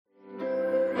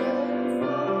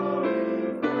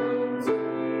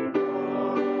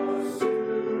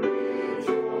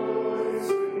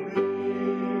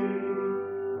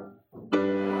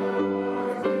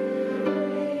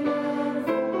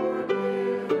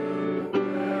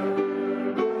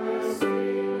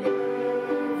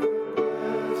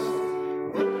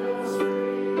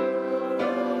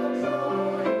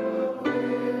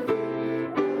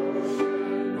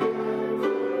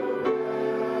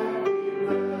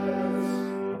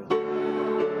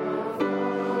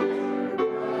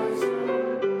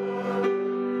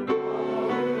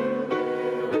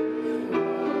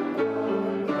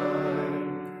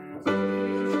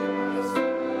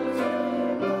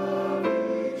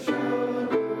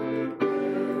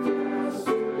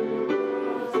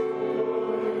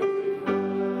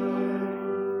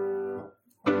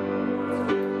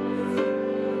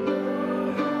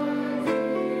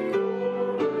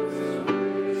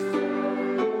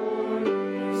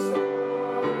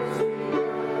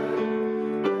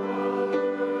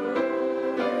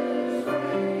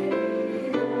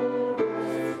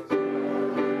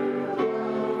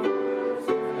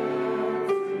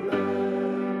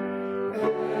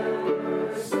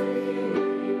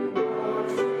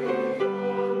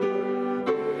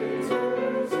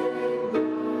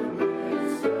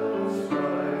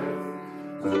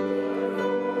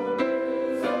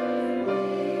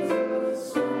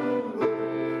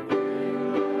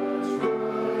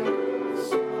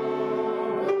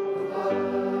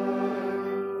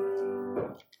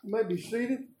may be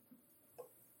seated.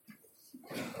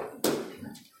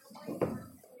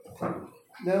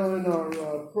 Now in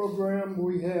our program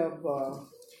we have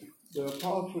the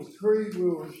Apostles' Creed.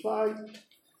 We'll recite.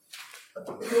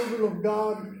 Children of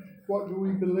God, what do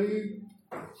we believe?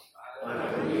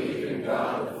 I believe in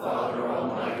God the Father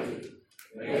Almighty,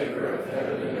 maker of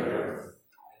heaven and earth,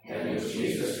 and in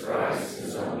Jesus Christ,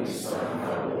 his only Son,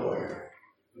 our Lord,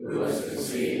 who was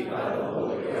conceived by the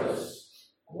Holy Ghost,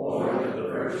 born of the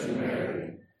Virgin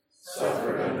Mary,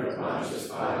 suffered under Pontius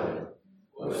Pilate,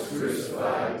 was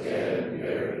crucified, dead, and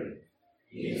buried.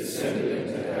 He descended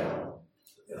into hell.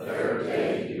 The third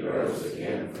day he rose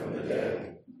again from the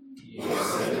dead. He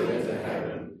ascended into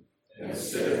heaven, and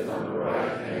sitteth on the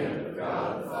right hand of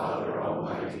God the Father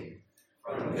Almighty.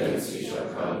 From thence he shall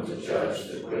come to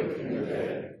judge the quick and the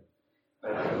dead.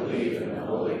 I believe in the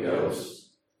Holy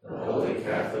Ghost, the Holy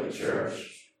Catholic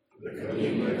Church, the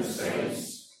communion of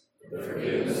saints, the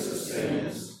forgiveness of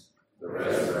sins, the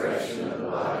resurrection of the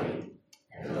body,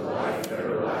 and the life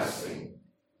everlasting.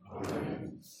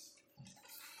 Amen.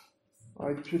 All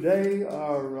right, today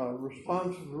our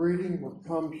responsive reading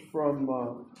comes from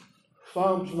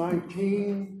Psalms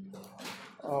 19,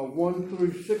 1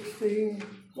 through 16.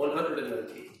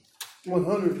 119.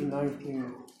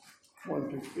 119.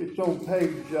 It's on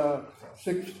page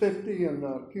 650 in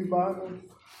the Pew Bible.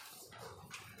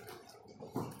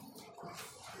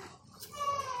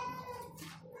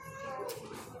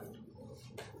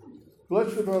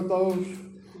 Blessed are those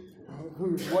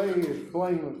whose way is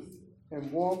blameless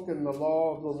and walk in the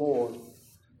law of the Lord.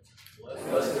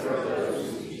 Blessed are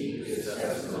those who keep his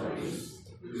testimonies,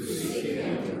 who seek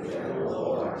him with their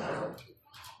whole heart.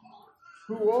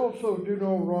 Who also do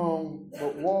no wrong,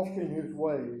 but walk in his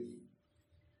ways.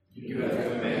 You have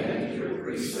commanded your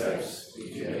precepts to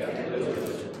be kept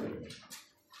diligently.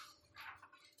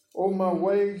 O my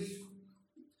ways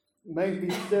may be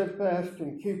steadfast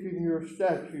in keeping your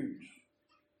statutes.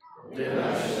 Then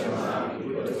I shall not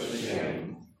be put to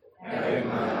shame, having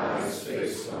my eyes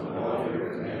fixed on all your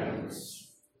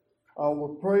commandments. I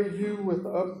will praise you with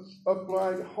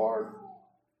upright heart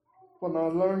when I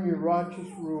learn your righteous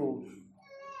rules.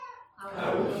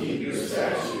 I will keep your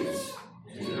statutes.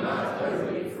 Do not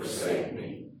utterly forsake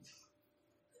me.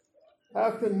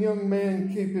 How can a young man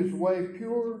keep his way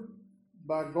pure?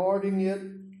 By guarding it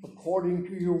according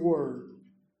to your word.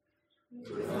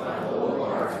 With my whole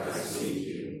heart I seek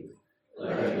you.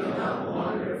 Let me not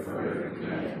wander from your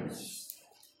commandments.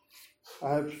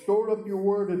 I have stored up your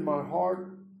word in my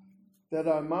heart, that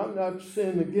I might not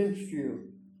sin against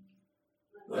you.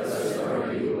 Blessed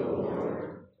are you, O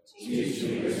Lord. Teach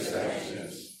me your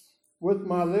statutes. With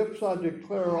my lips I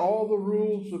declare all the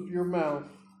rules of your mouth.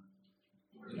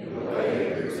 In the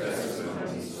way of your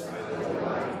testimonies I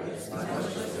delight as much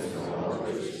as in all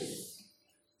riches.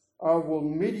 I will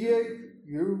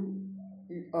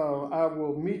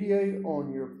meditate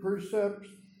on your precepts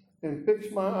and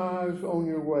fix my eyes on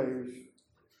your ways.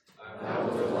 I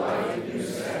will delight in your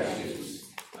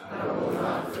statutes. I will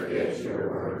not forget your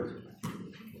word.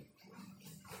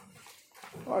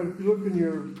 All right, if you look in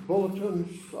your bulletins,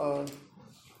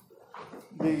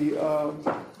 the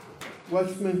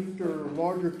Westminster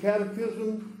Larger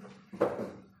Catechism,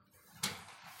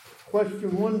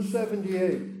 question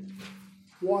 178,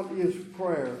 what is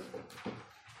prayer?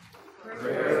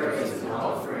 Prayer is an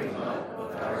offering up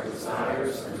of our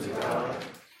desires unto God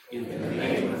in the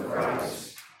name of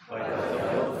Christ, by the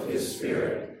help of his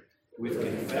Spirit, with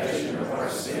confession of our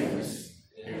sins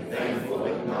and thankful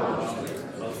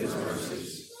acknowledgement of his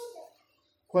mercies.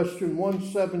 Question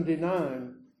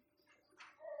 179,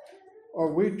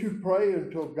 are we to pray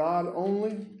until God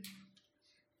only?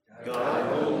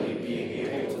 God only being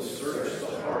able to search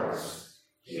the hearts,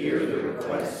 hear the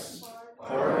requests,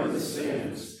 pardon the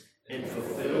sins, and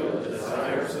fulfill the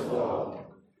desires of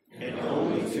all, and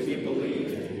only to be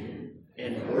believed in,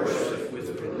 and worship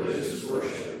with religious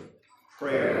worship.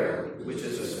 Prayer, which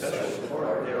is a special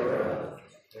part thereof,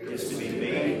 is to be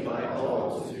made by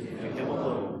all to him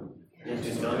alone, and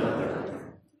to none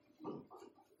other.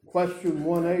 Question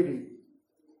 180,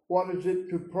 what is it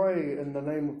to pray in the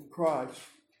name of Christ?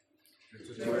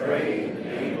 To pray in the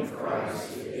name of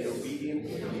Christ is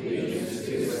obedience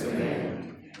to his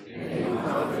command, and in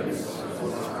confidence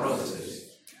on his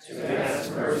promises, to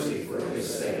ask mercy for his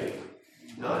sake,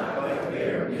 not by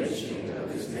bare mentioning of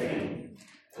his name,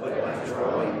 but by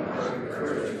drawing our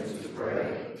encouragement to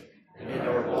pray, and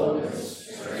our boldness,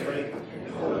 strength, and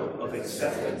hope of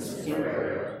acceptance in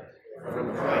prayer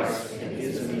from Christ and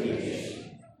his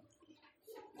mediation.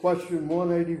 Question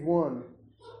 181,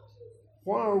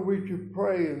 why are we to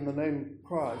pray in the name of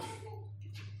Christ?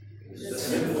 The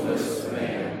sinfulness of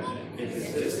man in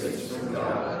his distance from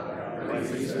God, by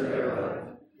reason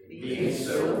thereof, being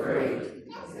so great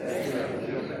that he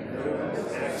had no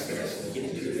access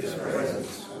into his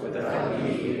presence without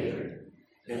mediator,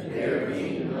 and there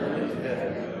being none in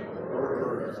heaven or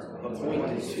earth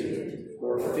appointed to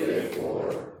or fitted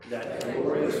for that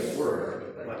glorious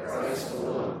work by Christ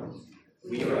alone,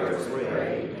 we are to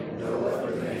pray in no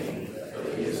other name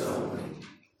but his own.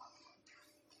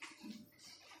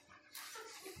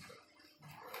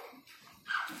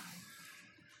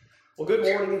 Well, good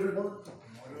morning, everyone.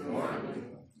 Good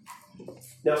morning.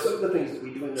 Now, some of the things that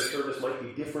we do in this service might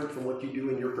be different from what you do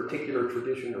in your particular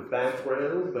tradition or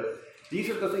background, but these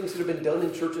are the things that have been done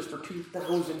in churches for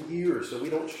 2,000 years, so we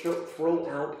don't throw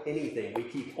out anything. We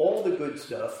keep all the good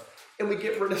stuff, and we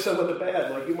get rid of some of the bad.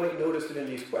 Like you might notice it in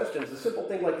these questions. The simple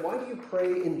thing like, why do you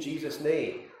pray in Jesus'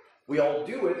 name? We all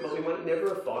do it, but we might never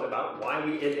have thought about why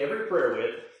we end every prayer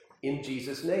with, in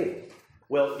Jesus' name.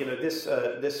 Well,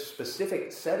 this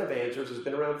specific set of answers has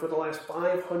been around for the last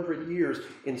 500 years,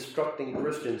 instructing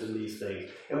Christians in these things.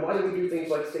 And why do we do things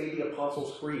like, say, the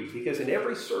Apostles' Creed? Because in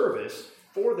every service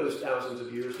for those thousands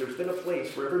of years, there's been a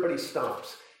place where everybody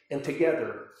stops and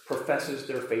together professes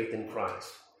their faith in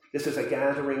Christ. This is a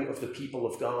gathering of the people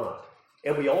of God.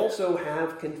 And we also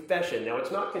have confession. Now,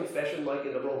 it's not confession like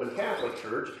in the Roman Catholic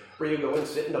Church, where you go and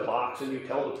sit in a box and you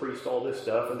tell the priest all this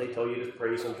stuff, and they tell you to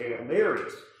pray some Hail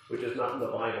Marys, which is not in the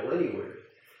Bible anywhere.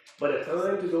 But a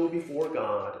time to go before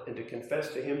God and to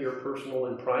confess to him your personal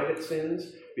and private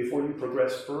sins before you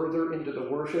progress further into the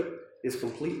worship is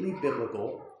completely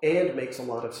biblical and makes a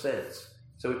lot of sense.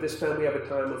 So at this time we have a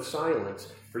time of silence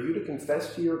for you to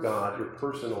confess to your God your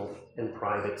personal and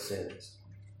private sins.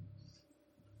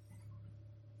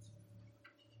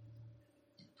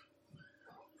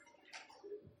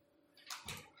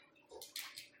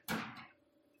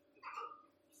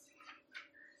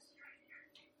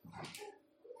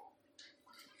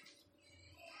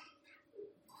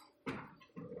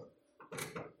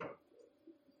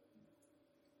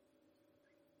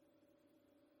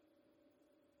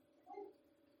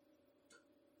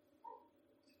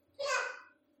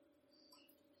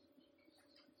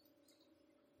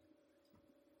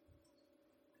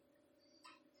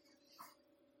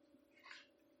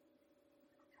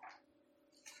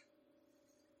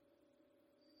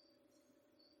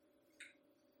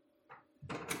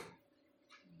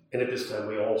 And at this time,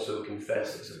 we also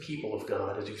confess as a people of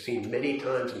God, as you've seen many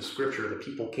times in Scripture, the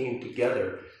people came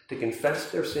together to confess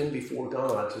their sin before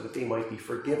God so that they might be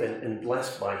forgiven and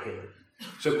blessed by him.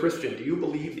 So, Christian, do you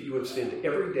believe that you have sinned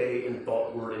every day in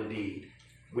thought, word, and deed?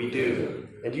 We do.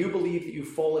 And do you believe that you've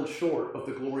fallen short of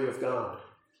the glory of God?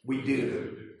 We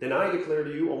do. Then I declare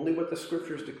to you only what the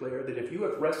Scriptures declare, that if you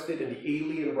have rested in the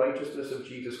alien righteousness of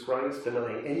Jesus Christ,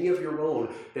 denying any of your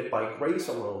own, that by grace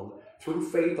alone, through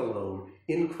faith alone,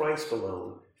 in Christ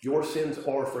alone, your sins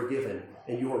are forgiven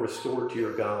and you are restored to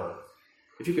your God.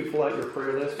 If you could pull out your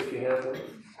prayer list if you have one.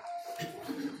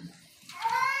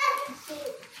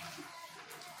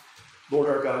 Lord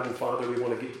our God and Father, we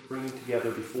want to bring together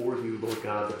before you, Lord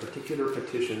God, the particular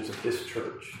petitions of this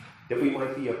church, that we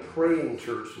might be a praying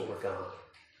church, Lord God,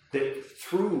 that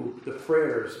through the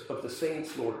prayers of the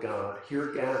saints, Lord God,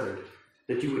 here gathered,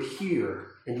 that you would hear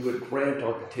and you would grant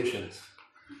our petitions,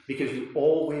 because you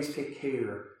always take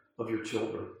care of your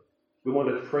children. We want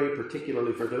to pray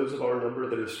particularly for those of our number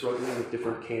that are struggling with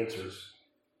different cancers,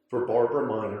 for Barbara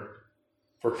Miner,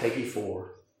 for Peggy Ford,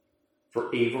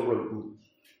 for Ava Roten,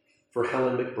 for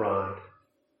Helen McBride,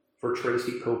 for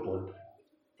Tracy Copeland,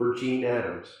 for Jean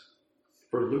Adams,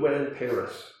 for Luann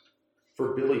Paris,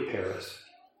 for Billy Paris,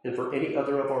 and for any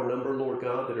other of our number, Lord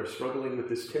God, that are struggling with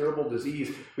this terrible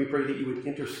disease. We pray that you would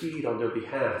intercede on their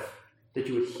behalf, that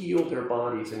you would heal their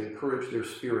bodies and encourage their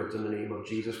spirits in the name of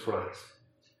Jesus Christ.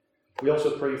 We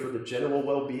also pray for the general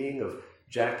well-being of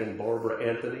Jack and Barbara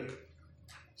Anthony,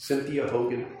 Cynthia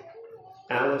Hogan,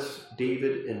 Alice,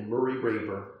 David, and Murray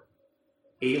Rayburn,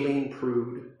 Aileen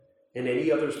Prude, and any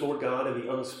others, Lord God, in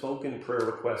the unspoken prayer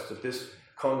requests of this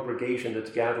congregation that's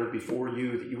gathered before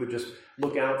you, that you would just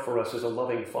look out for us as a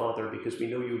loving Father, because we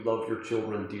know you love your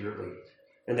children dearly.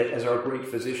 And that as our great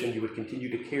physician, you would continue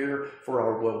to care for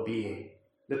our well-being.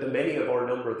 That the many of our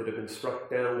number that have been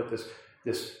struck down with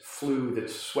this flu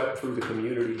that's swept through the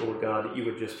community, Lord God, that you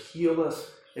would just heal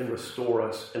us and restore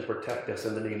us and protect us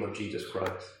in the name of Jesus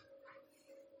Christ.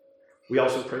 We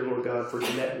also pray, Lord God, for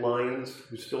Jeanette Lyons,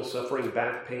 who's still suffering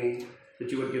back pain,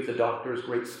 that you would give the doctors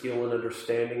great skill and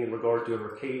understanding in regard to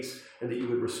her case, and that you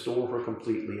would restore her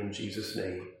completely in Jesus'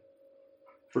 name.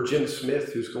 For Jim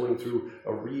Smith, who's going through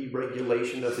a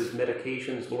re-regulation of his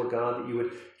medications, Lord God, that you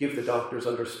would give the doctors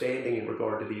understanding in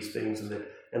regard to these things, and that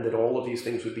and that all of these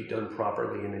things would be done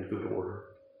properly and in good order.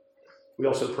 We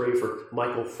also pray for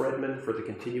Michael Fredman for the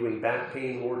continuing back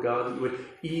pain, Lord God, that you would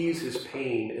ease his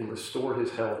pain and restore his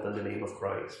health in the name of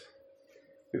Christ.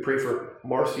 We pray for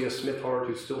Marcia Smithhart,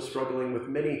 who's still struggling with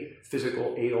many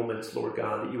physical ailments, Lord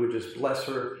God, that you would just bless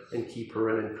her and keep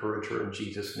her and encourage her in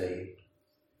Jesus' name.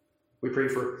 We pray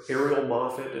for Ariel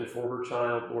Moffett and for her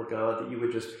child, Lord God, that you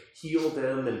would just heal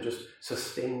them and just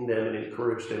sustain them and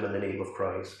encourage them in the name of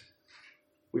Christ.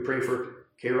 We pray for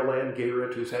Carol Ann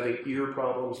Garrett, who's having ear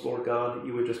problems, Lord God, that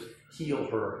you would just heal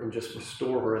her and just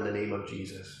restore her in the name of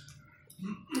Jesus.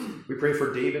 We pray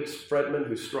for David Fredman,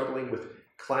 who's struggling with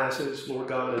classes, Lord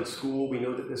God, in school. We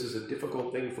know that this is a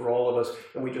difficult thing for all of us,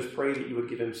 and we just pray that you would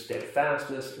give him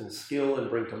steadfastness and skill and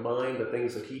bring to mind the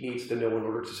things that he needs to know in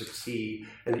order to succeed,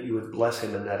 and that you would bless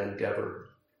him in that endeavor.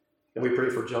 And we pray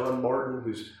for John Martin,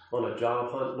 who's on a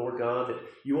job hunt, Lord God, that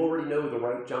you already know the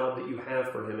right job that you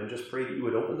have for him, and just pray that you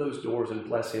would open those doors and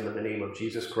bless him in the name of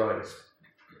Jesus Christ.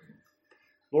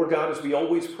 Lord God, as we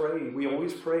always pray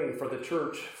for the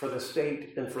church, for the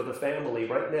state, and for the family.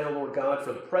 Right now, Lord God,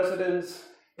 for the presidents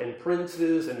and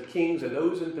princes and kings and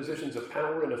those in positions of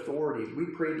power and authority, we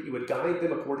pray that you would guide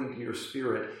them according to your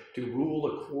Spirit to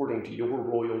rule according to your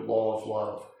royal law of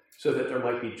love, so that there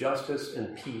might be justice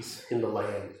and peace in the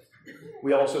land.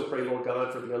 We also pray, Lord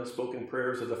God, for the unspoken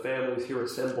prayers of the families here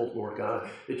assembled, Lord God,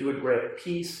 that you would grant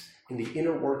peace in the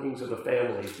inner workings of the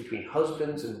families, between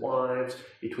husbands and wives,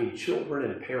 between children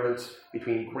and parents,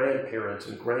 between grandparents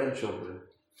and grandchildren,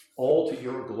 all to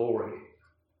your glory.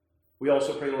 We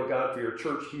also pray, Lord God, for your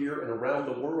church here and around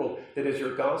the world, that as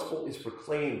your gospel is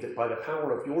proclaimed, that by the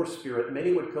power of your Spirit,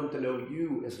 many would come to know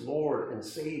you as Lord and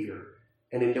Savior,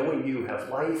 and in knowing you have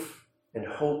life and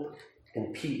hope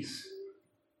and peace.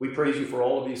 We praise you for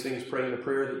all of these things, praying the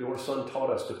prayer that your Son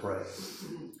taught us to pray.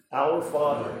 Our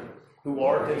Father, who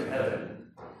art in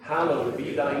heaven, hallowed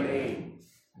be thy name.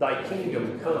 Thy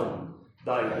kingdom come,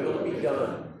 thy will be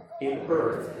done, in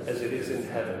earth as it is in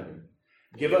heaven.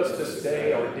 Give us this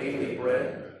day our daily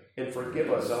bread, and forgive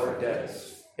us our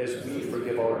debts, as we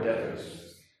forgive our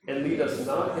debtors. And lead us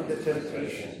not into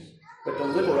temptation, but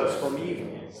deliver us from evil.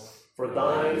 For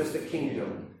thine is the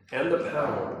kingdom, and the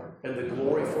power, and the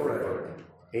glory forever.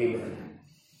 Amen.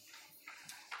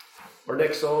 Our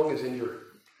next song is in your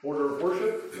order of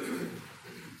worship.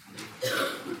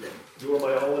 You are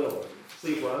my all in all.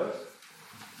 Please rise.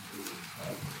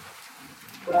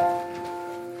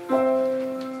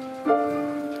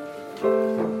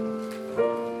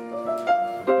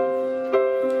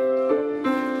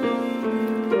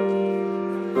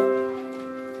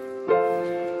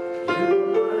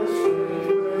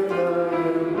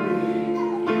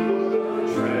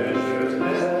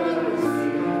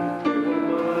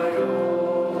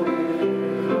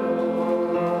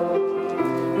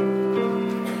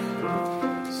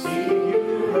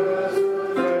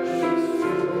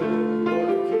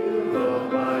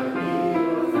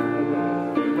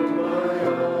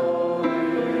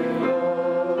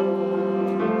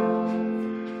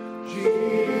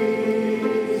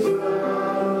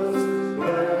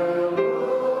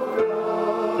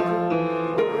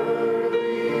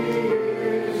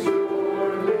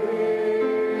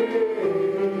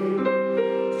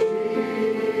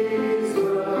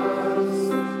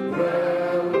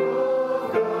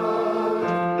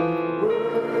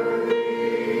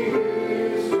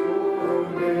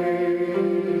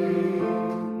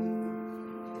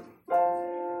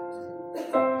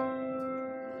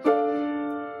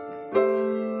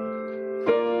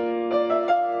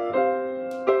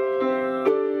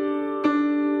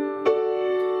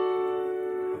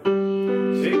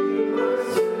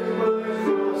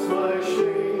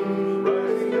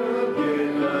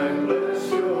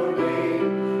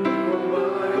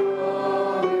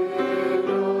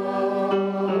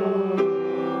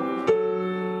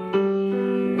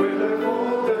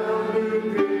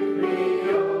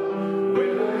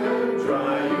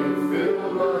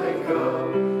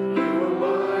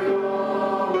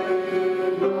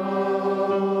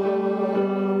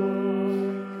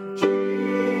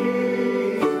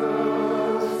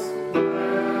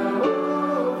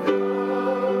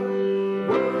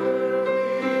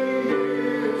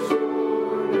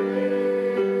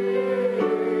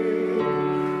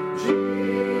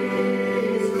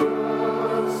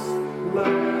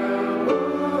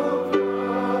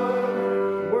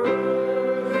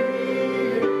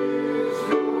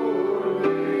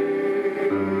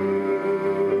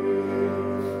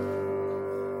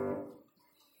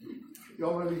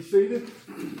 Seated.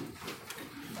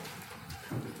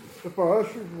 If our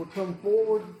ushers will come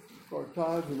forward for our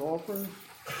tithes and offerings.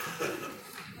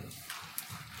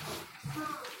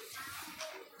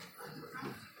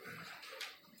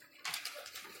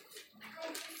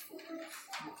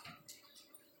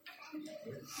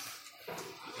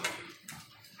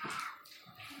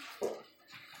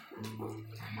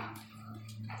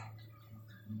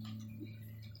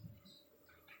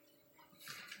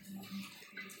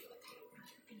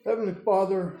 Heavenly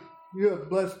Father, you have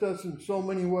blessed us in so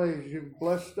many ways. You've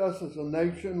blessed us as a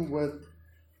nation with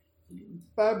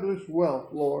fabulous wealth,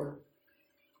 Lord.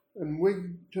 And we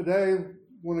today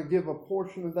want to give a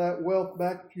portion of that wealth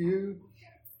back to you,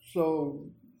 so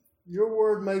your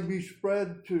word may be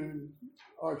spread to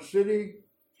our city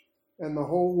and the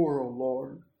whole world,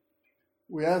 Lord.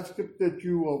 We ask that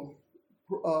you will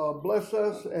bless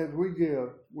us as we give.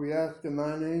 We ask in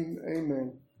thy name,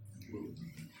 amen.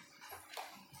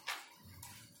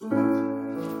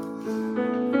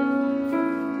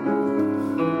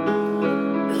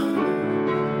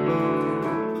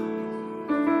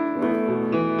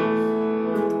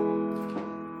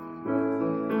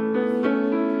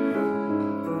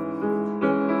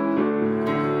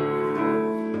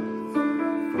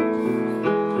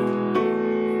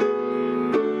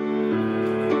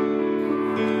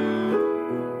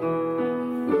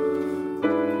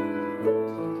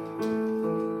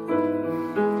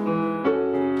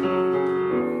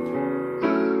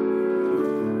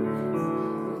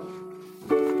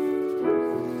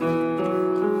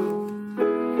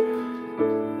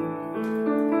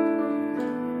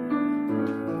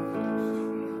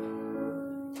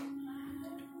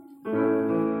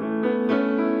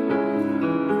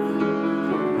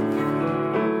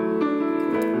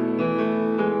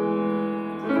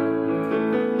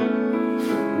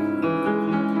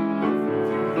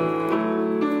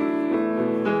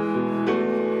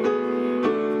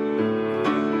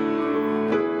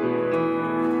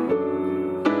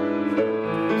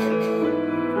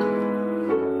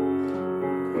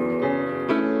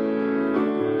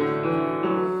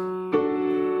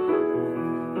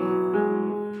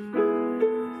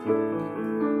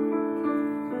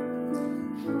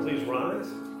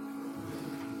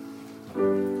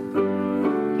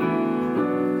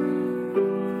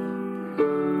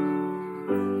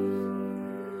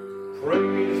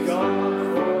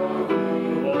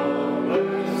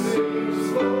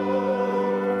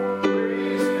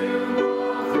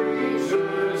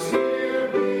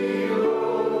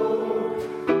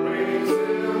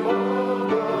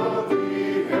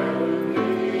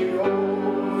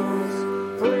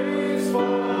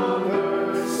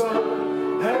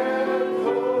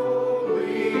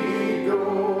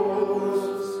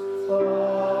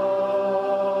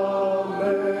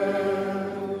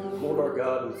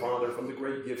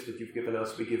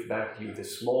 We give back to you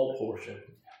this small portion.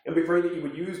 And we pray that you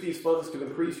would use these funds to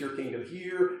increase your kingdom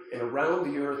here and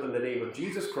around the earth in the name of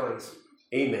Jesus Christ.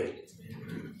 Amen.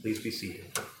 Please be seated.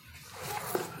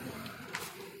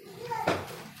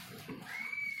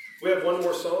 We have one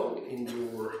more song in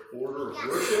your order of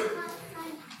worship.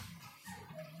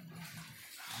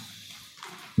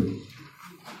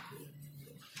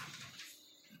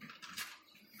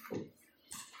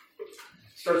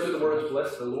 Starts with the words,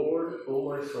 "Bless the Lord, O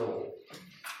my soul."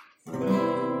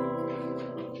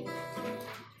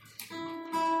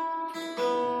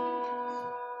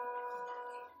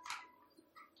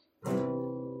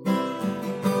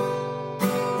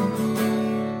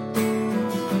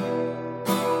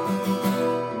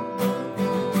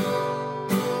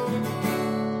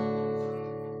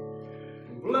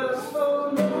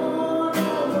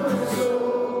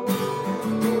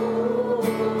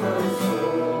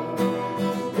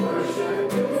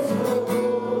 Worship His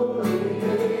holy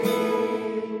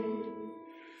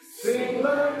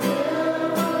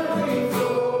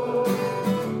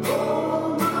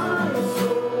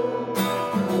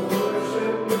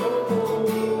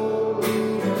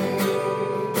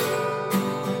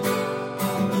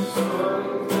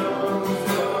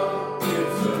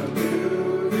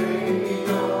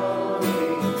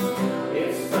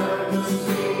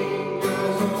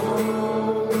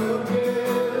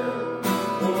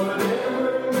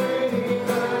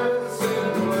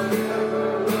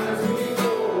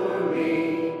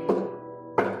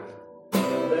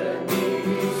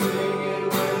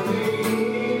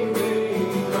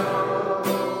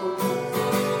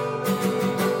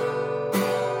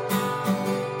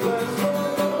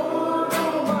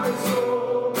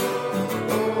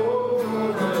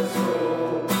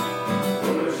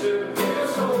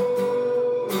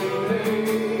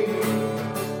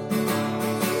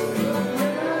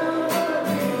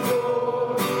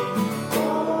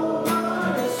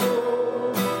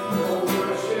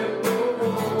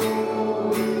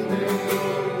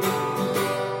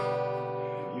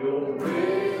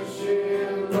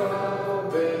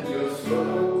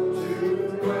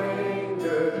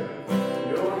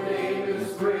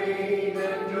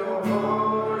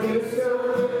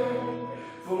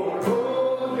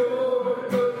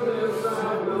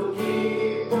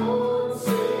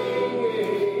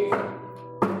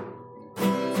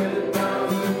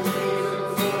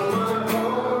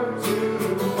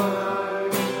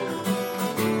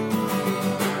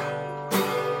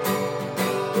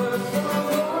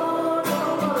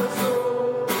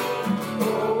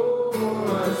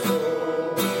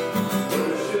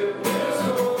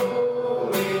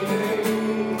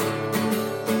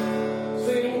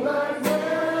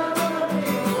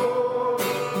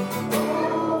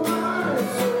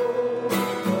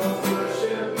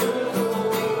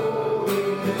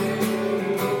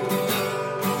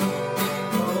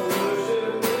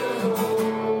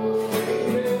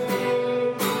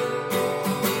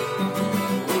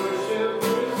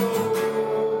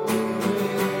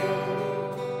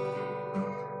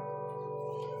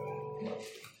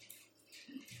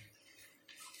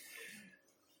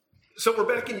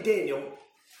in Daniel,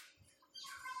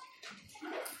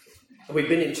 and we've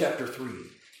been in chapter 3.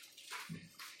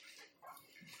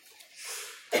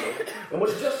 And what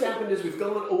has just happened is we've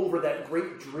gone over that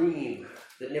great dream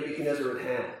that Nebuchadnezzar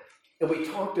had. And we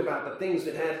talked about the things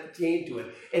that came to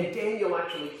him. And Daniel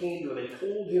actually came to him and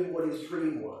told him what his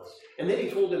dream was. And then he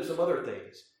told him some other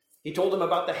things. He told him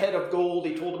about the head of gold.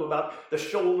 He told him about the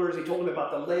shoulders. He told him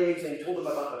about the legs. And he told him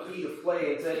about the feet of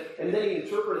clay. And then he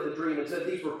interpreted the dream and said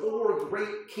these were 4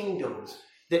 great kingdoms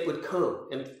that would come.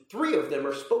 And 3 of them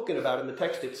are spoken about in the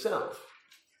text itself.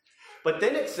 But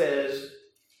then it says,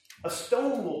 a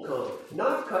stone will come,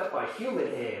 not cut by human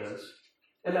hands,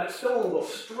 and that stone will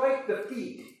strike the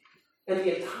feet, and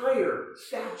the entire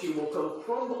statue will come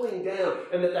crumbling down,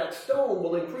 and that stone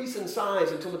will increase in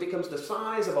size until it becomes the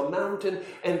size of a mountain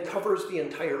and covers the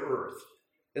entire earth.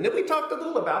 And then we talked a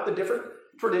little about the different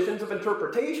traditions of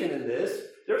interpretation in this.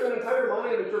 There's an entire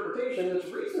line of interpretation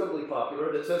that's reasonably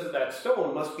popular that says that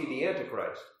stone must be the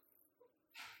Antichrist.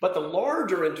 But the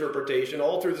larger interpretation,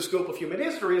 all through the scope of human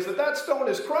history, is that stone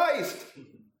is Christ.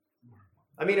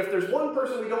 I mean, if there's one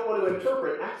person we don't want to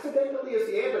interpret accidentally as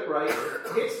the Antichrist,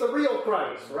 it's the real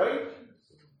Christ, right?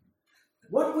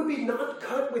 What would be not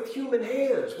cut with human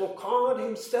hands? Well, God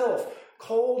himself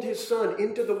called his Son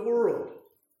into the world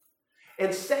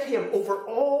and set him over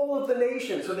all of the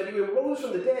nations so that he arose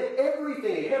from the dead.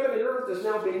 Everything in heaven and earth is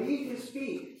now beneath his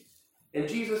feet. And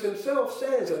Jesus himself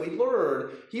says, and we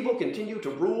learn, he will continue to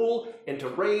rule and to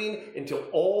reign until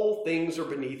all things are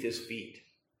beneath his feet.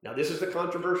 Now, this is the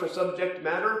controversial subject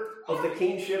matter of the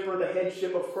kingship or the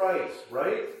headship of Christ,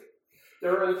 right?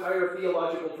 There are entire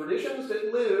theological traditions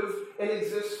that live and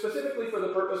exist specifically for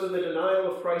the purpose of the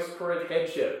denial of Christ's current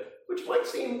headship, which might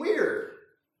seem weird,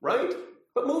 right?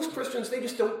 But most Christians, they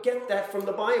just don't get that from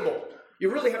the Bible.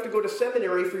 You really have to go to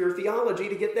seminary for your theology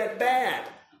to get that bad.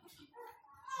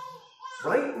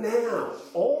 Right now,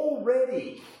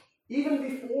 already, even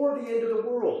before the end of the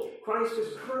world, Christ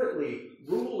is currently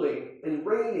ruling and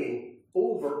reigning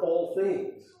over all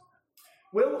things.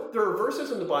 Well, there are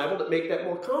verses in the Bible that make that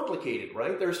more complicated,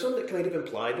 right? There are some that kind of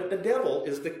imply that the devil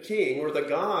is the king or the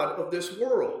god of this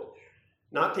world,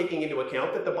 not taking into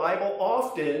account that the Bible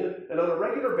often and on a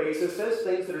regular basis says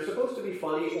things that are supposed to be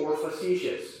funny or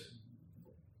facetious.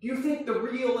 Do you think the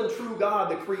real and true God,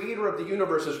 the creator of the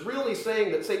universe, is really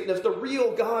saying that Satan is the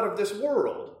real God of this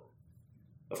world?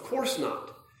 Of course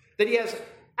not. That he has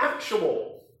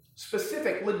actual,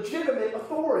 specific, legitimate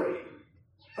authority?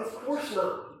 Of course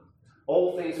not.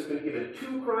 All things have been given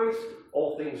to Christ.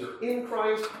 All things are in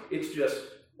Christ. It's just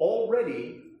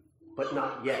already, but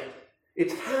not yet.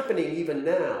 It's happening even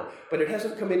now, but it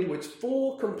hasn't come into its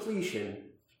full completion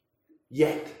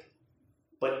yet.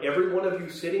 But every one of you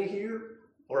sitting here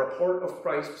are a part of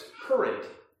Christ's current,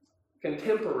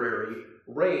 contemporary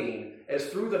reign, as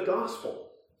through the gospel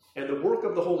and the work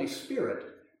of the Holy Spirit,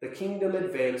 the kingdom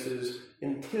advances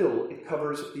until it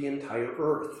covers the entire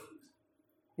earth.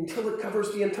 Until it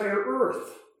covers the entire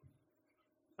earth.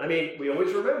 I mean, we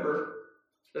always remember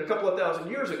that a couple of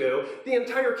thousand years ago, the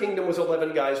entire kingdom was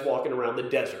 11 guys walking around the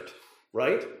desert,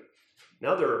 right?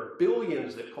 Now there are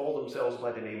billions that call themselves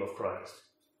by the name of Christ.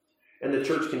 And the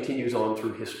church continues on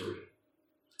through history.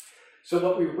 So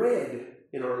what we read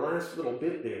in our last little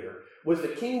bit there was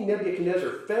that King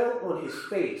Nebuchadnezzar fell on his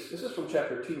face. This is from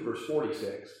chapter 2, verse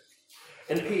 46.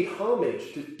 And paid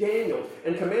homage to Daniel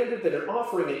and commanded that an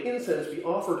offering and incense be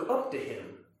offered up to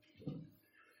him.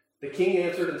 The king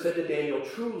answered and said to Daniel,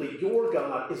 truly your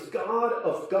God is God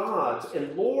of gods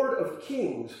and Lord of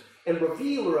kings and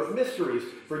revealer of mysteries,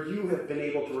 for you have been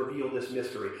able to reveal this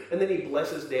mystery. And then he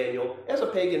blesses Daniel, as a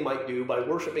pagan might do, by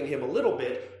worshiping him a little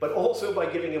bit, but also by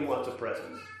giving him lots of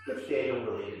presents, which Daniel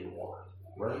really didn't want,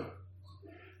 right?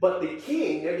 But the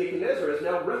king, Nebuchadnezzar, has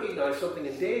now recognized something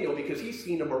in Daniel because he's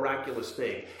seen a miraculous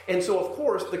thing. And so, of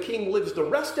course, the king lives the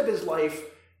rest of his life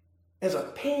as a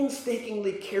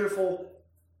painstakingly careful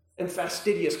and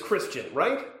fastidious Christian,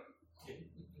 right?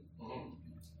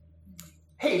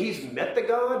 Hey, he's met the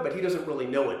God, but he doesn't really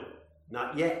know him.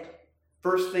 Not yet.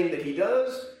 First thing that he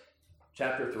does,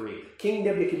 chapter 3. King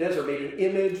Nebuchadnezzar made an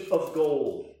image of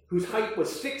gold, whose height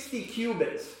was 60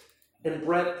 cubits and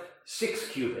breadth 6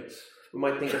 cubits. We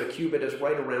might think of a cubit as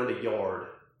right around a yard.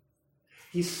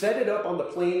 He set it up on the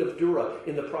plain of Dura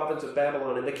in the province of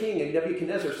Babylon, and the king and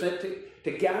Nebuchadnezzar sent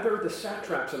to gather the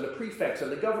satraps and the prefects and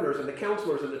the governors and the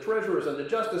counselors and the treasurers and the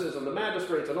justices and the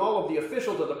magistrates and all of the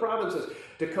officials of the provinces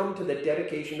to come to the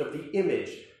dedication of the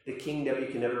image that King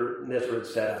Nebuchadnezzar had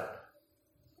set up.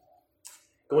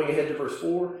 Going ahead to verse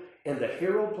 4, and the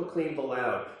herald proclaimed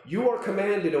aloud, you are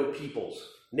commanded, O peoples,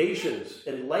 nations,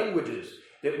 and languages,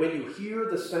 that when you hear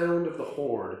the sound of the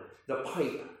horn, the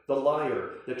pipe, the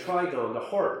lyre, the trigon, the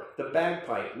harp, the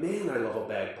bagpipe. Man, I love a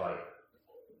bagpipe.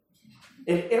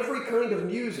 And every kind of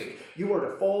music, you are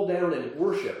to fall down and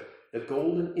worship the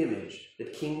golden image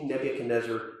that King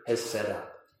Nebuchadnezzar has set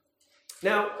up.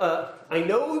 Now, I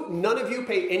know none of you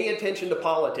pay any attention to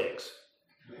politics.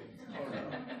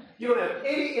 You don't have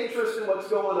any interest in what's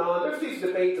going on. There's these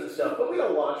debates and stuff, but we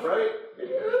don't watch, right?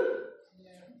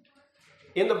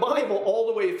 In the Bible, all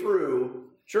the way through,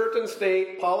 church and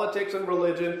state, politics and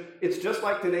religion, it's just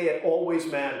like today, it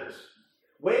always matters.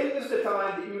 When is the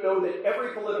time that you know that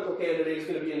every political candidate is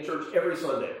going to be in church every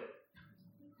Sunday?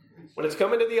 When it's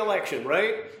coming to the election,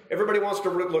 right? Everybody wants to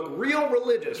look real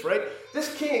religious, right?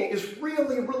 This king is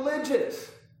really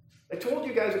religious. I told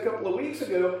you guys a couple of weeks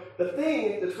ago, the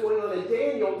thing that's going on in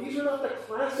Daniel, these are not the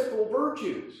classical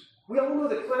virtues. We all know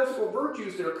the classical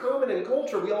virtues that are common in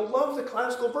culture. We all love the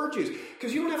classical virtues.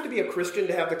 Because you don't have to be a Christian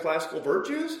to have the classical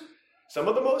virtues. Some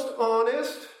of the most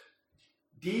honest,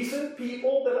 decent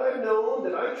people that I've known,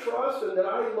 that I trust and that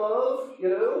I love,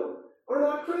 are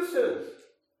not Christians.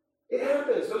 It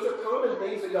happens. Those are common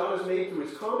things that God has made through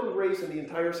his common grace in the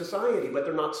entire society, but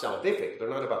they're not salvific. They're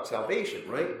not about salvation,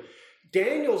 right?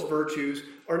 Daniel's virtues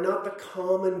are not the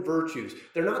common virtues.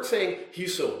 They're not saying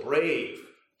he's so brave,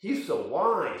 he's so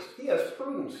wise, he has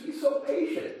prudence, he's so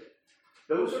patient.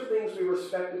 Those are things we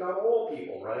respect about all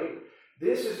people, right?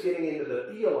 This is getting into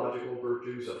the theological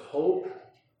virtues of hope,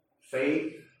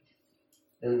 faith,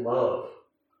 and love.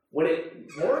 When it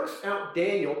marks out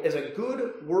Daniel as a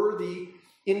good, worthy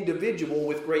individual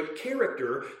with great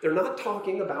character, they're not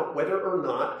talking about whether or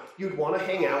not you'd want to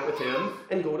hang out with him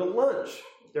and go to lunch.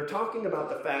 They're talking about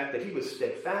the fact that he was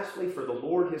steadfastly for the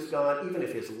Lord his God, even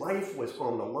if his life was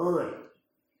on the line.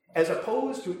 As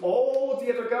opposed to all of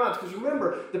the other gods. Because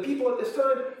remember, the people at this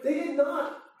time, they did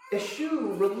not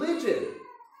eschew religion.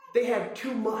 They had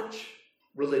too much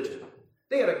religion.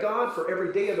 They had a God for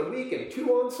every day of the week and two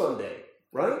on Sunday,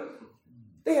 right?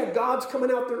 They had gods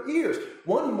coming out their ears.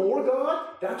 One more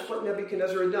God? That's what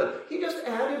Nebuchadnezzar had done. He just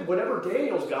added whatever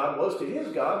Daniel's God was to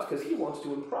his gods because he wants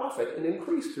to profit and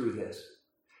increase through this.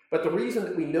 But the reason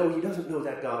that we know he doesn't know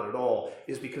that God at all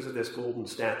is because of this golden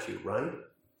statue, right?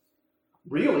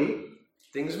 Really,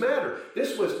 things matter.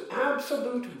 This was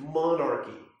absolute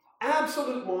monarchy.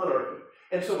 Absolute monarchy.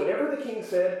 And so whatever the king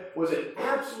said was an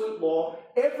absolute law.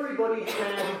 Everybody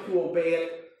had to obey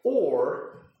it.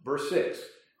 Or, verse 6,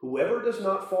 whoever does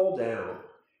not fall down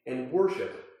and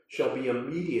worship shall be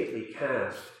immediately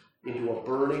cast into a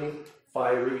burning,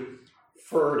 fiery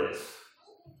furnace.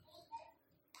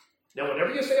 Now,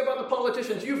 whatever you say about the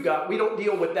politicians you've got, we don't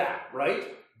deal with that,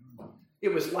 right?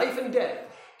 It was life and death.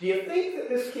 Do you think that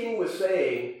this king was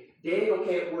saying Daniel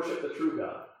can't worship the true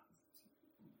God?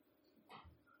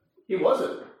 He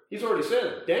wasn't. He's already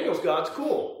said Daniel's God's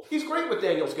cool. He's great with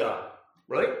Daniel's God,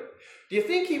 right? Do you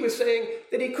think he was saying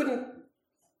that he couldn't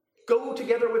go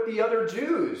together with the other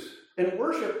Jews and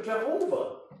worship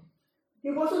Jehovah?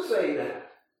 He wasn't saying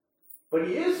that. But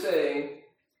he is saying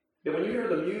that when you hear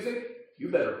the music, you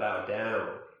better bow down.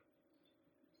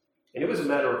 And it was a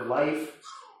matter of life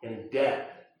and death,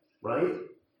 right?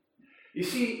 You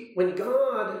see, when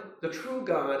God, the true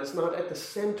God, is not at the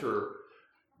center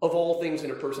of all things in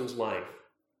a person's life,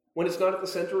 when it's not at the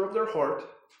center of their heart,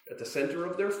 at the center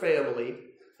of their family,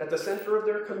 at the center of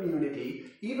their community,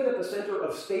 even at the center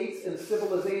of states and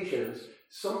civilizations,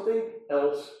 something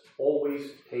else always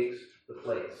takes the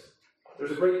place.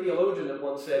 There's a great theologian that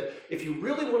once said, if you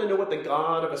really want to know what the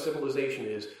God of a civilization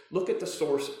is, look at the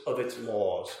source of its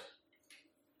laws.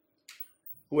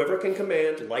 Whoever can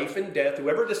command life and death,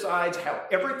 whoever decides how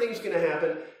everything's going to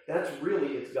happen, that's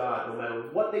really its God. No matter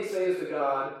what they say is the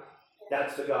God,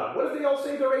 that's the God. What if they all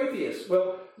say they're atheists?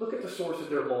 Well, look at the source of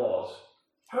their laws.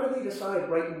 How do they decide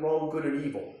right and wrong, good and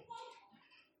evil?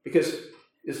 Because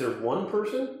is there one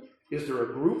person? Is there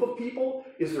a group of people?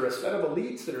 Is there a set of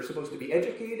elites that are supposed to be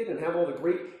educated and have all the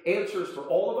great answers for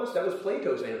all of us? That was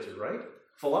Plato's answer, right?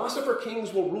 Philosopher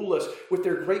kings will rule us with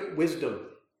their great wisdom.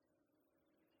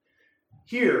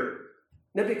 Here,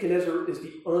 Nebuchadnezzar is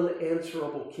the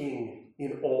unanswerable king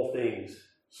in all things.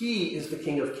 He is the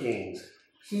King of Kings.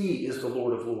 He is the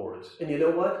Lord of Lords. And you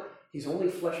know what? He's only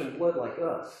flesh and blood like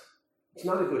us. It's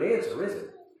not a good answer, is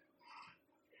it?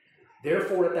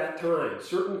 Therefore, at that time,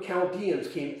 certain Chaldeans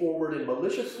came forward and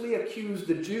maliciously accused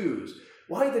the Jews.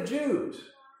 Why the Jews?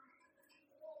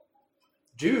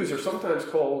 Jews are sometimes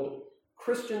called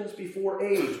Christians before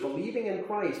age, believing in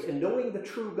Christ and knowing the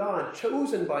true God,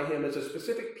 chosen by him as a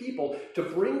specific people to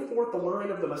bring forth the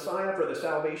line of the Messiah for the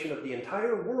salvation of the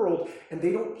entire world, and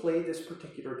they don't play this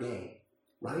particular game,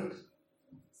 right?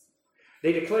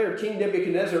 They declared, King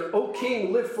Nebuchadnezzar, O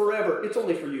king, live forever. It's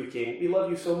only for you, king. We love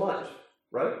you so much,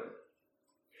 right?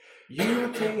 You,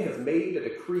 king, have made a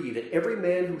decree that every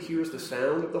man who hears the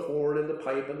sound of the horn and the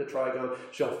pipe and the trigon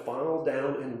shall fall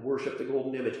down and worship the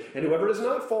golden image. And whoever does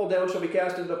not fall down shall be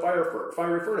cast into the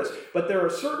fiery furnace. But there are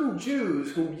certain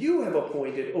Jews whom you have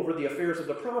appointed over the affairs of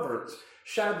the province,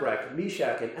 Shadrach,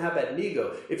 Meshach, and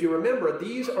Abednego. If you remember,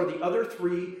 these are the other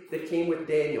three that came with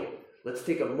Daniel. Let's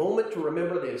take a moment to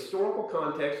remember the historical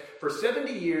context. For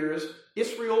 70 years,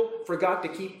 Israel forgot to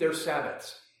keep their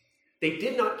Sabbaths. They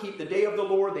did not keep the day of the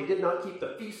Lord. They did not keep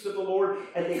the feasts of the Lord.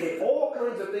 And they did all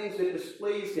kinds of things that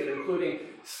displeased him, including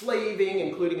slaving,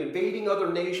 including invading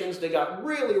other nations. They got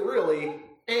really, really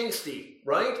angsty,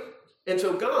 right? And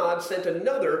so God sent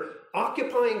another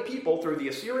occupying people through the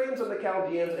Assyrians and the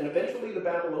Chaldeans and eventually the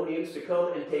Babylonians to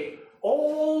come and take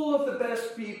all of the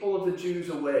best people of the Jews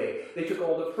away. They took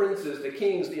all the princes, the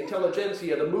kings, the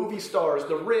intelligentsia, the movie stars,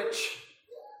 the rich.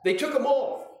 They took them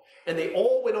all. And they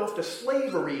all went off to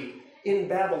slavery in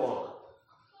Babylon.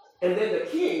 And then the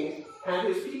king had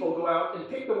his people go out and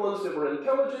pick the ones that were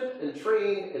intelligent and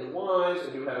trained and wise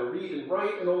and who had to read and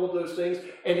write and all of those things.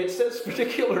 And it says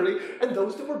particularly, and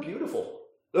those that were beautiful,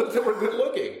 those that were good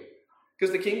looking.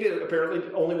 Because the king apparently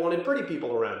only wanted pretty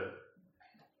people around him.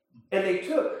 And they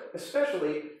took,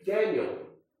 especially Daniel,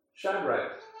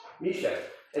 Shadrach, Meshach,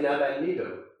 and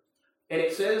Abednego. And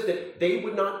it says that they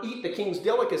would not eat the king's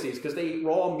delicacies because they ate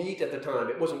raw meat at the time.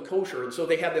 It wasn't kosher. And so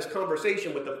they had this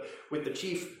conversation with the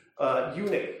chief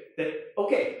eunuch that,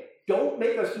 okay, don't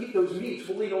make us eat those meats.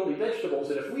 We'll eat only vegetables.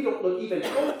 And if we don't look even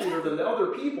healthier than the other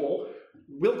people,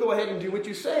 we'll go ahead and do what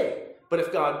you say. But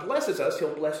if God blesses us,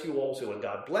 he'll bless you also. And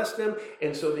God blessed them,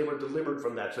 and so they were delivered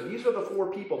from that. So these are the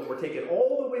four people that were taken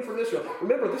all the way from Israel.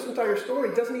 Remember, this entire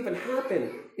story doesn't even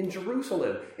happen in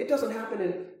Jerusalem. It doesn't happen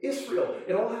in Israel.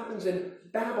 It all happens in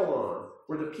Babylon,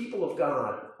 where the people of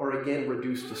God are again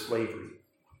reduced to slavery.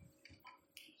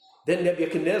 Then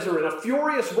Nebuchadnezzar, in a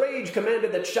furious rage,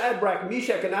 commanded that Shadrach,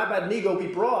 Meshach, and Abednego be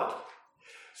brought.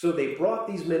 So they brought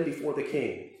these men before the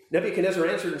king. Nebuchadnezzar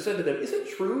answered and said to them, Is it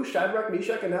true, Shadrach,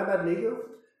 Meshach, and Abednego,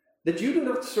 that you do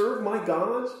not serve my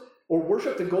gods or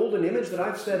worship the golden image that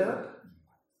I've set up?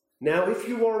 Now, if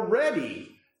you are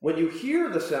ready, when you hear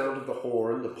the sound of the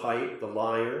horn, the pipe, the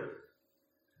lyre,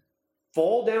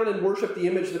 fall down and worship the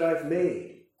image that I've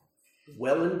made.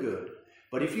 Well and good.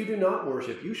 But if you do not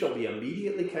worship, you shall be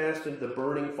immediately cast into the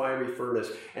burning fiery furnace.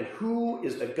 And who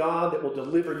is the God that will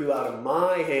deliver you out of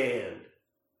my hand?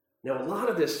 Now, a lot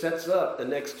of this sets up the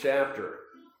next chapter.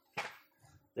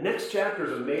 The next chapter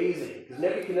is amazing because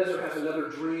Nebuchadnezzar has another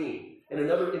dream and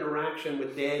another interaction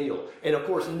with Daniel. And of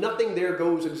course, nothing there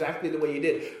goes exactly the way he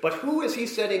did. But who is he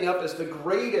setting up as the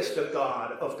greatest of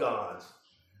gods?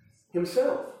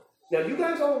 Himself. Now, you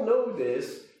guys all know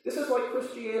this. This is like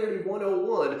Christianity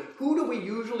 101. Who do we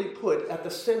usually put at the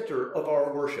center of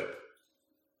our worship?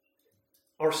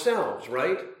 Ourselves,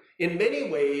 right? In many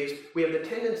ways, we have the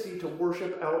tendency to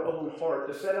worship our own heart,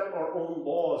 to set up our own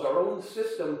laws, our own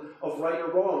system of right or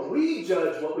wrong. We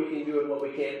judge what we can do and what we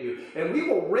can't do. And we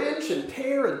will wrench and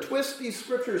tear and twist these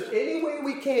scriptures any way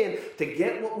we can to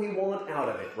get what we want out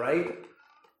of it, right?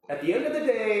 At the end of the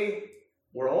day,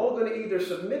 we're all going to either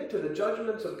submit to the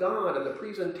judgments of God and the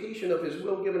presentation of his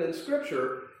will given in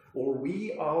Scripture, or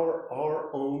we are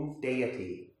our own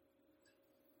deity.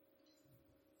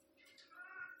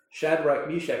 Shadrach,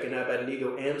 Meshach, and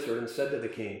Abednego answered and said to the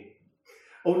king,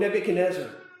 O Nebuchadnezzar,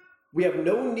 we have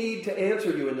no need to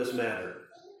answer you in this matter.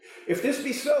 If this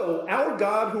be so, our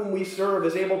God whom we serve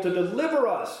is able to deliver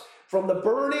us from the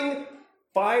burning,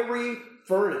 fiery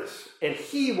furnace, and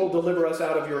he will deliver us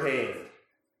out of your hand.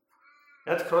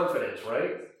 That's confidence,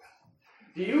 right?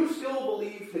 Do you still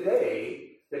believe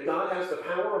today that God has the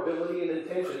power, ability, and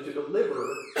intention to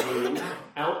deliver you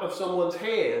out of someone's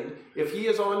hand if he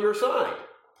is on your side?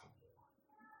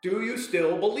 Do you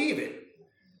still believe it?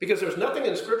 Because there's nothing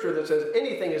in Scripture that says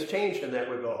anything has changed in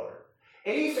that regard.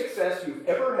 Any success you've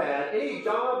ever had, any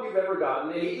job you've ever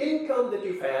gotten, any income that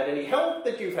you've had, any health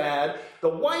that you've had, the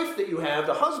wife that you have,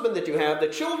 the husband that you have, the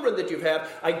children that you've had,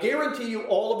 I guarantee you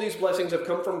all of these blessings have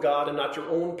come from God and not your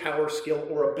own power, skill,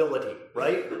 or ability,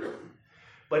 right?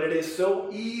 But it is so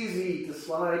easy to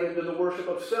slide into the worship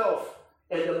of self.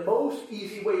 And the most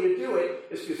easy way to do it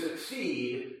is to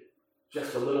succeed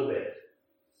just a little bit.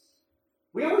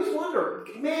 We always wonder,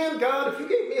 man, God, if you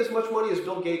gave me as much money as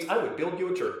Bill Gates, I would build you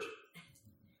a church.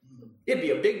 It'd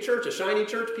be a big church, a shiny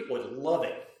church. People would love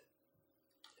it.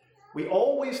 We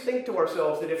always think to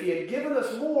ourselves that if he had given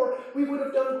us more, we would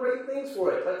have done great things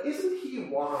for it. But isn't he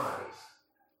wise?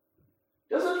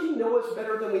 Doesn't he know us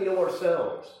better than we know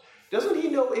ourselves? Doesn't he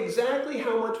know exactly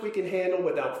how much we can handle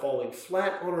without falling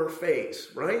flat on our face,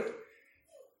 right?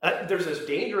 There's this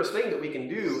dangerous thing that we can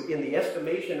do in the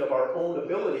estimation of our own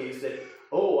abilities that,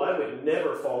 oh, I would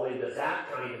never fall into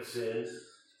that kind of sin.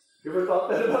 You ever thought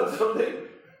that about something?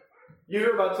 You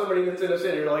hear about somebody that's in a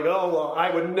sin, you're like, oh, well,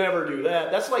 I would never do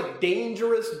that. That's like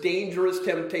dangerous, dangerous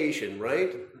temptation,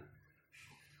 right?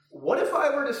 What if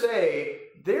I were to say,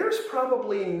 there's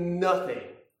probably nothing,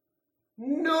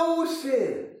 no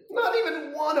sin, not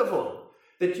even one of them,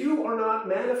 that you are not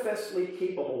manifestly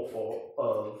capable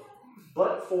of,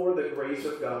 but for the grace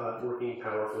of God working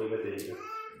powerfully within you.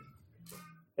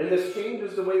 And this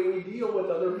changes the way we deal with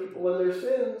other people and their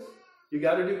sins. You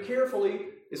got to do carefully.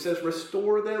 It says,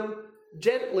 restore them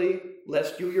gently,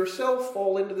 lest you yourself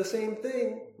fall into the same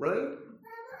thing, right?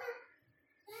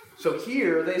 So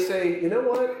here they say, you know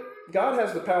what? God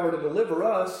has the power to deliver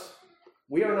us.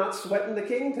 We are not sweating the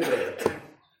king today.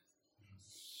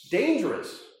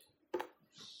 Dangerous.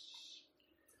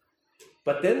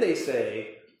 But then they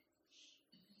say,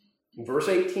 in verse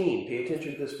 18, pay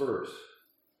attention to this verse.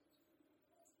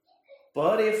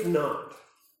 But if not,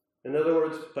 in other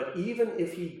words, but even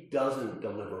if he doesn't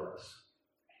deliver us,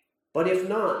 but if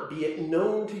not, be it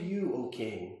known to you, O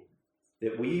king,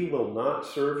 that we will not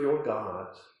serve your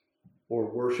gods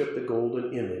or worship the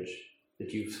golden image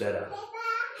that you've set up.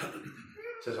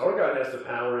 It says our God has the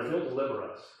power and he'll deliver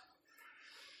us.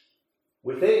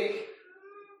 We think,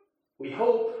 we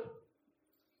hope,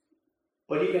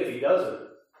 but even if he doesn't,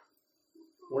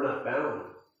 we're not bound.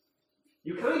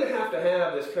 You kind of have to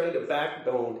have this kind of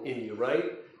backbone in you,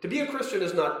 right? To be a Christian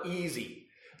is not easy.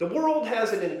 The world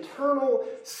has an internal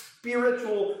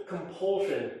spiritual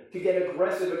compulsion to get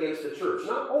aggressive against the church.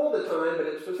 Not all the time, but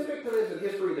at specific times in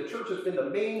history, the church has been the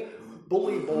main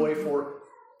bully boy for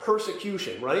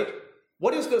persecution, right?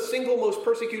 What is the single most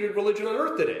persecuted religion on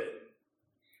earth today?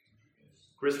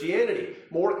 Christianity.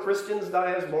 More Christians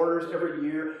die as martyrs every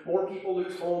year. More people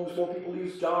lose homes. More people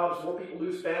lose jobs. More people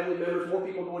lose family members. More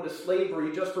people go into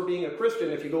slavery just for being a Christian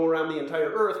if you go around the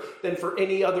entire earth than for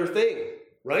any other thing,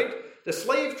 right? The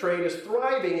slave trade is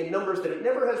thriving in numbers that it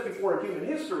never has before in human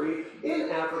history in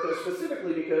Africa,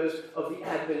 specifically because of the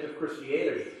advent of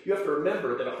Christianity. You have to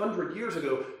remember that 100 years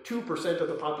ago, 2% of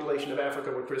the population of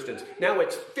Africa were Christians. Now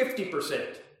it's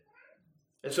 50%.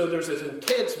 And so there's this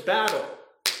intense battle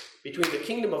between the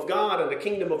kingdom of God and the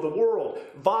kingdom of the world,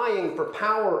 vying for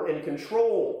power and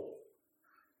control.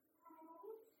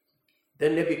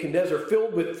 Then Nebuchadnezzar,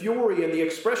 filled with fury, and the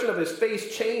expression of his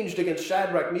face changed against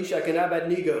Shadrach, Meshach, and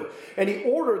Abednego. And he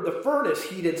ordered the furnace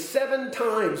heated 7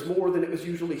 times more than it was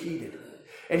usually heated.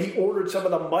 And he ordered some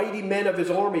of the mighty men of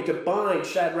his army to bind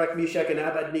Shadrach, Meshach, and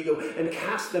Abednego and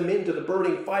cast them into the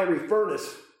burning fiery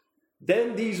furnace.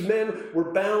 Then these men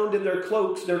were bound in their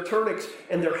cloaks, their tunics,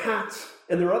 and their hats,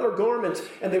 and their other garments,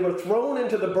 and they were thrown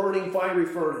into the burning fiery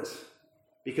furnace.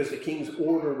 Because the king's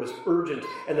order was urgent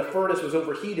and the furnace was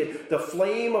overheated, the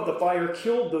flame of the fire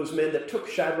killed those men that took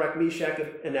Shadrach, Meshach,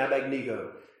 and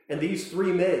Abednego. And these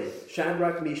 3 men,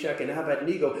 Shadrach, Meshach, and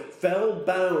Abednego, fell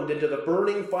bound into the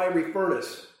burning fiery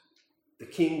furnace. The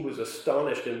king was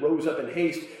astonished and rose up in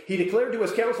haste. He declared to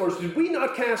his counselors, "Did we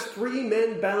not cast 3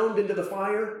 men bound into the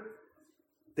fire?"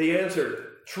 They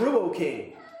answered, "True, O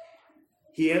king."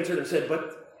 He answered and said,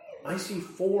 "But I see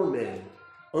 4 men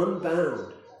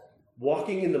unbound,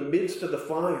 walking in the midst of the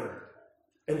fire,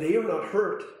 and they are not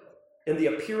hurt, and the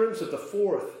appearance of the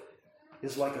 4th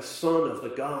is like a son of the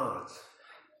gods."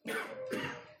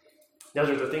 Now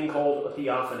there's a thing called a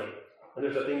theophany, and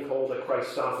there's a thing called a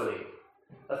Christophany.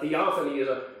 A theophany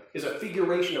is a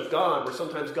figuration of God, where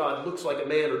sometimes God looks like a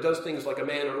man or does things like a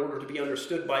man in order to be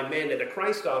understood by men, and a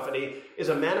Christophany is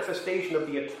a manifestation of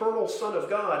the eternal Son of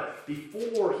God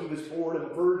before he was born of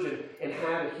a virgin and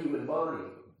had a human body.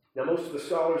 Now, most of the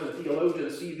scholars and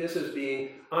theologians see this as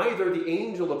being either the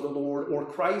angel of the Lord or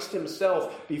Christ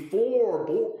himself before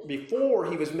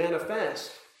he was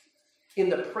manifest in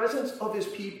the presence of his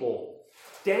people,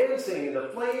 dancing in the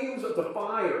flames of the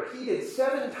fire, heated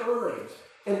 7 times,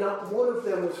 and not one of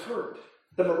them was hurt.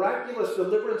 The miraculous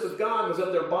deliverance of God was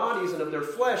of their bodies and of their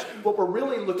flesh. What we're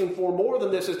really looking for more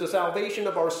than this is the salvation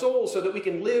of our souls so that we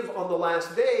can live on the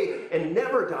last day and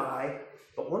never die.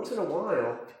 But once in a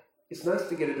while, it's nice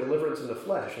to get a deliverance in the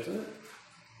flesh, isn't it?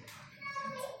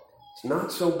 It's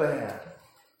not so bad.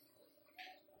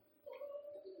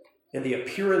 And the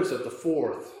appearance of the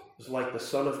 4th was like the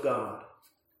Son of God.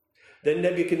 Then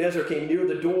Nebuchadnezzar came near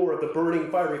the door of the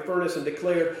burning fiery furnace and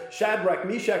declared, "Shadrach,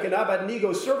 Meshach, and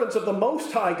Abednego, servants of the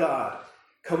Most High God,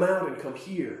 come out and come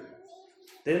here."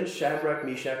 Then Shadrach,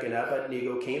 Meshach, and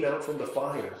Abednego came out from the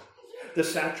fire. the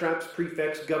satraps,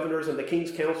 prefects, governors, and the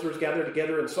king's counselors gathered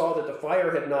together and saw that the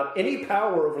fire had not any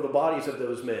power over the bodies of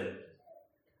those men.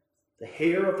 The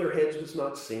hair of their heads was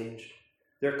not singed.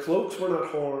 Their cloaks were not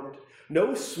harmed.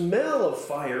 No smell of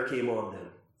fire came on them.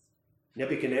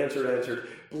 Nebuchadnezzar answered,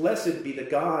 "Blessed be the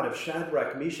God of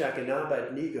Shadrach, Meshach, and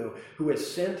Abednego, who has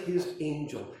sent his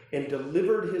angel and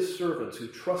delivered his servants who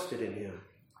trusted in him,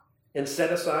 and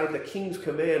set aside the king's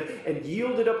command and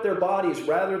yielded up their bodies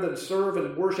rather than serve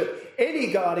and worship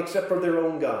any god except for their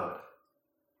own God.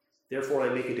 Therefore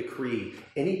I make a decree,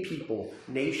 any people,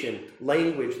 nation,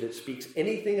 language that speaks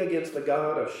anything against the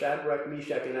God of Shadrach,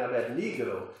 Meshach, and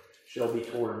Abednego shall be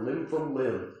torn limb from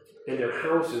limb, and their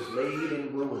houses laid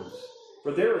in ruins.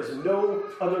 For there is no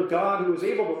other God who is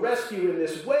able to rescue in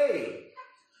this way."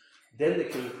 Then the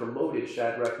king promoted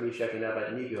Shadrach, Meshach, and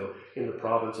Abednego in the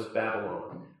province of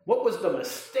Babylon. What was the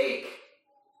mistake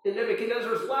in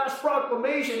Nebuchadnezzar's last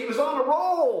proclamation? He was on a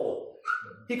roll.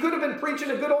 He could have been preaching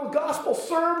a good old gospel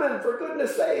sermon, for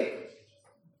goodness sake.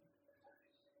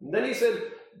 And then he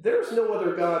said, there's no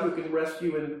other God who can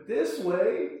rescue in this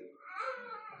way.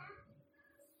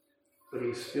 But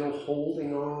he's still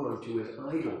holding on to his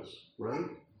idols, right?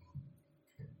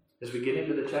 As we get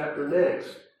into the chapter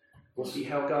next, we'll see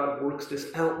how God works this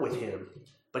out with him.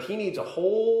 But he needs a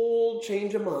whole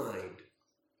change of mind.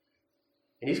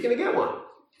 And he's going to get one,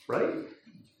 right?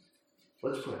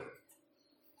 Let's pray.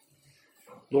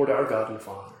 Lord, our God and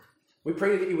Father, we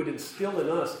pray that you would instill in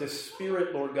us this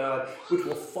spirit, Lord God, which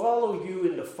will follow you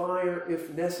into fire if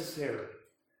necessary.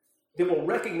 That will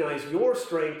recognize your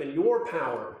strength and your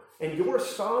power and your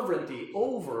sovereignty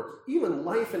over even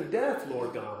life and death,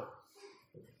 Lord God.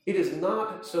 It is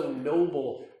not so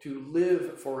noble to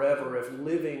live forever if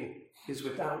living is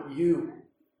without you.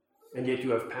 And yet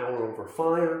you have power over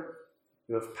fire,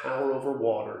 you have power over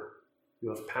water, you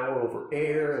have power over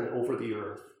air and over the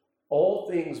earth. All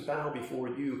things bow before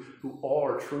you who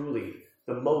are truly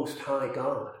the Most High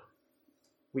God.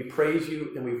 We praise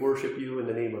you and we worship you in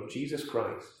the name of Jesus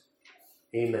Christ.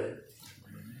 Amen.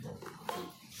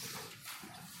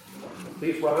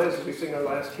 Please rise as we sing our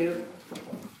last hymn.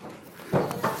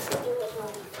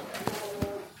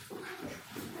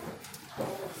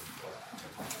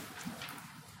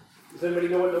 Does anybody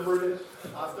know what number it is?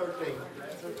 13.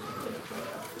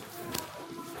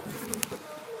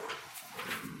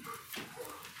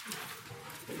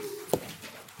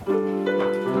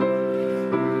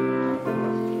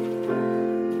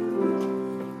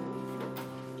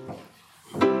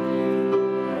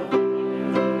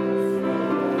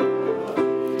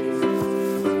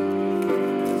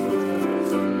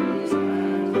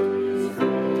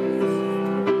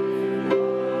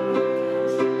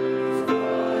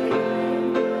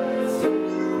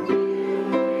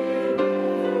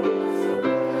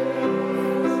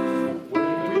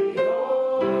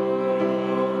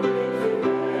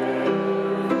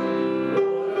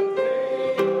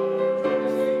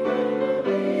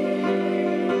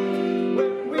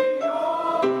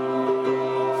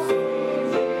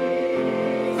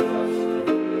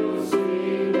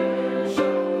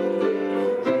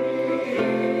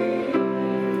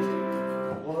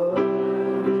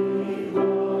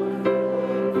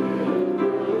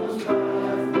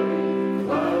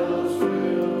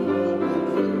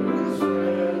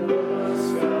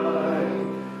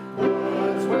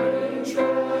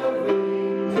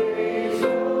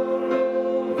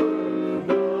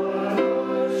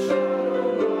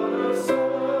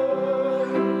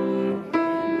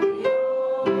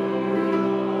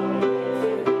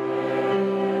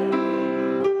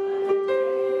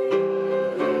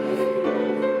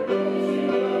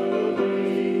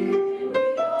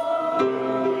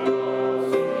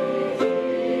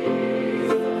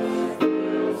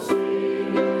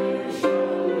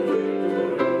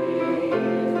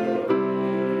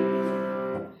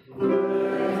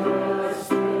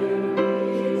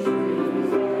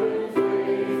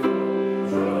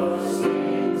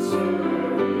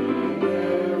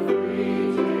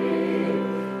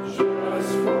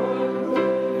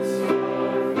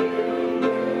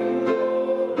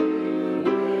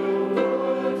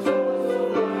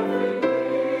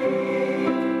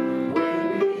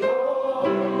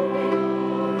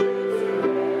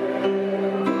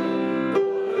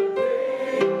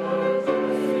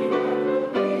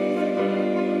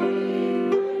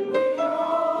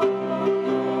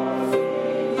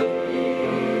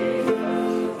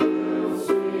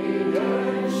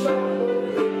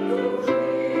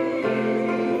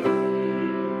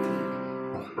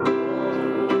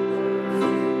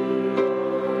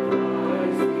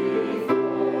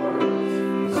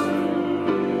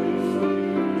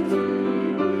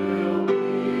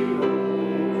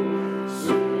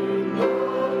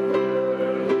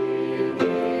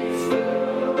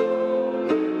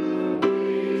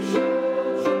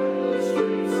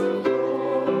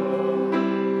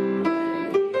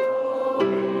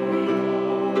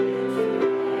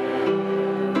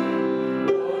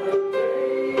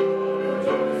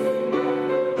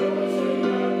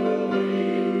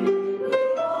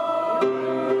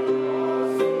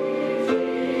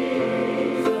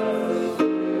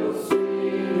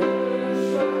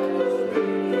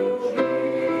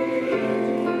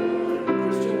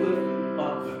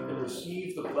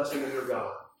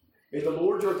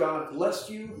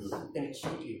 you and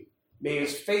keep you. May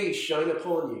his face shine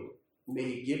upon you. May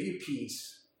he give you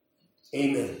peace.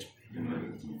 Amen.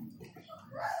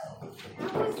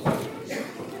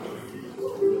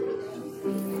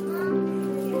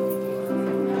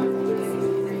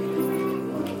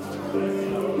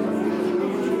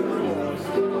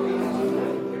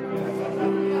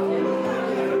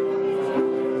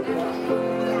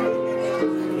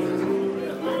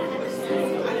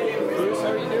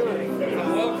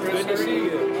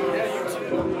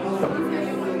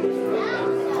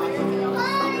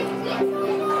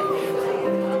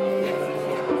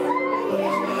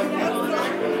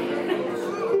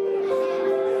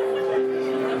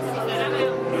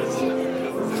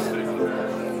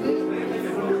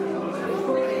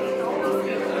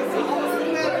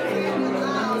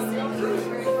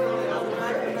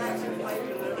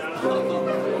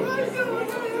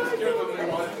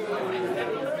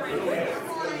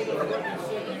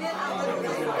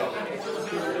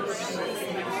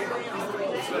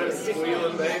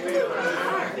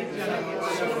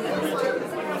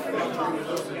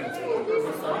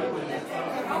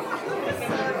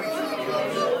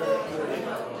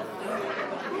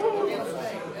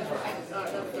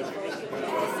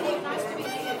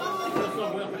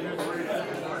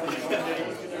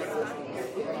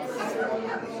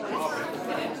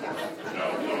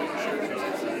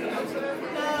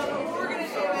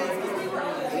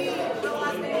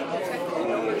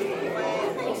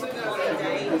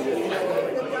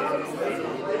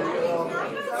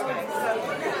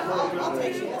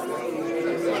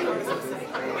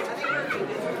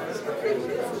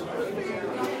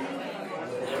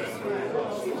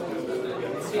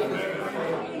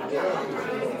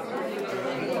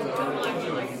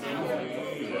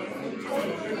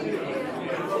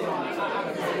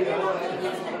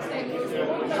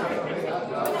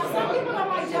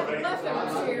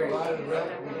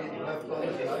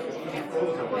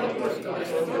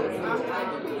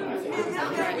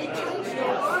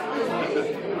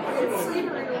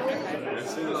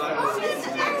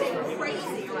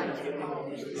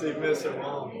 See, miss her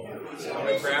mom. I'm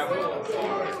a grab it.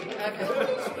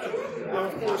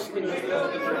 Of course, you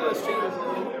know, the first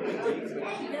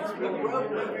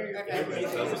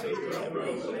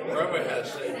Roma has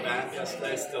shit back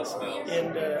yesterday, still smells. And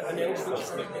I know it's still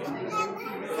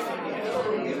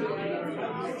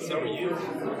So are you.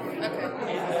 Okay.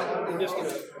 And we're just going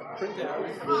to print it out.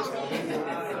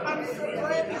 I'm so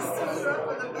glad this is up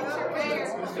with a picture there.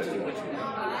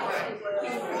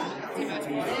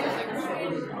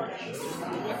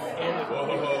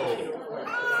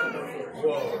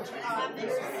 Whoa.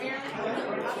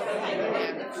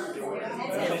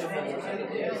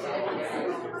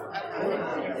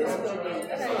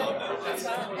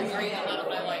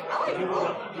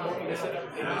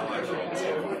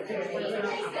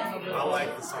 I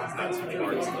like the songs that's from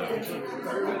parts though.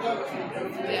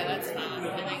 Yeah, that's fine.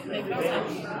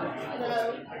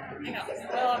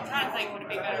 Well, I'm trying to think would it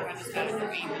be better if I just got it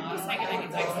through email. I was thinking I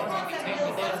could text it to me too,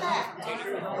 but then two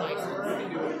different places.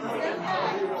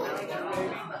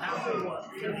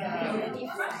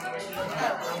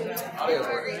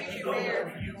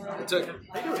 It took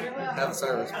half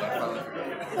service, but I found it.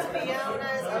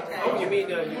 Oh, you mean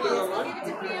you do it online?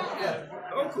 Yeah.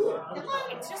 Oh, cool.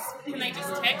 It's just, can they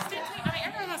just text it to me? I mean,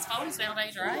 everyone has phones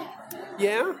nowadays, right?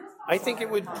 Yeah, I think it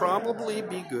would probably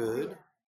be good